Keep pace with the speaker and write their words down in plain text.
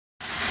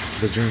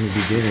the journey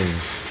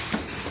begins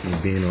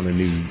with being on the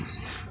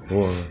news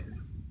or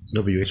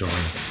WHRO.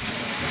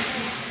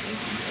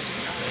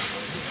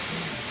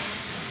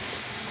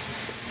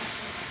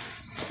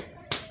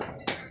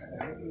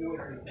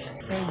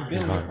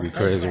 It's about to be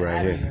crazy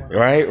right here.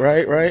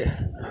 Right.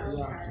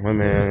 My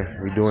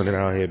man, we doing it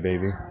out here,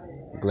 baby.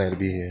 Glad to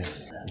be here.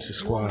 It's a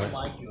squad.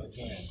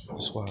 The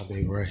squad,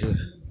 baby, right here.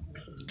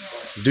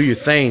 Do your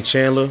thing,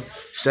 Chandler.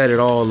 Set it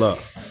all up.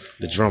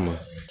 The drummer.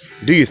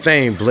 Do your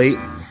thing, Blake.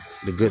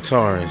 The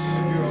guitarist.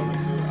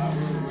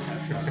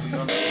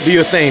 Do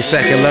your thing,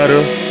 Second Letter.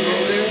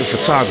 The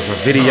photographer,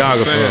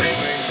 videographer.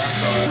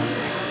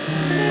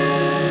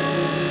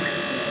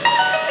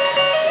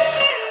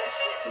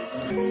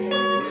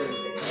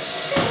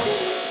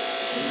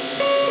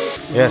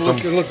 Yes,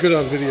 it look good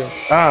on video.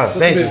 Ah,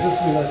 thank you. This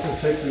would be nice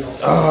to take you.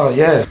 Oh,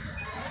 yes.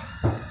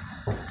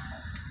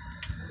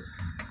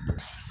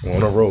 We're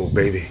on a roll,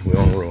 baby. We're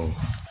on a roll.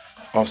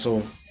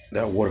 Also,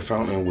 that water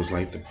fountain was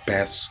like the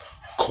best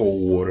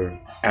cold water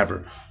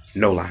ever.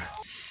 No lie.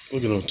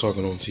 Look at them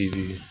talking on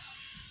TV.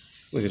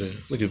 Look at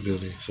that. Look at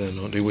Billy saying,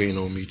 "No, they waiting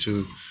on me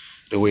too.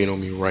 They're waiting on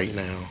me right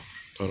now."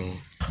 Hold on.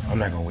 I'm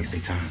not gonna waste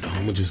their time though.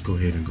 I'm gonna just go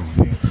ahead and go in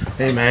there.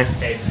 Hey man.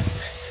 Hey,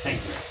 thank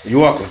you.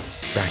 You're welcome.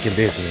 Back in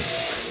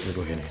business. Let me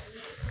go ahead and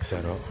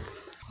set up.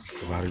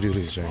 About to do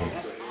this, Jamie.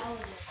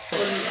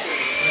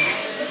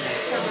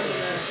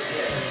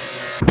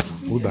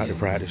 We about to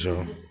practice,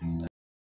 y'all.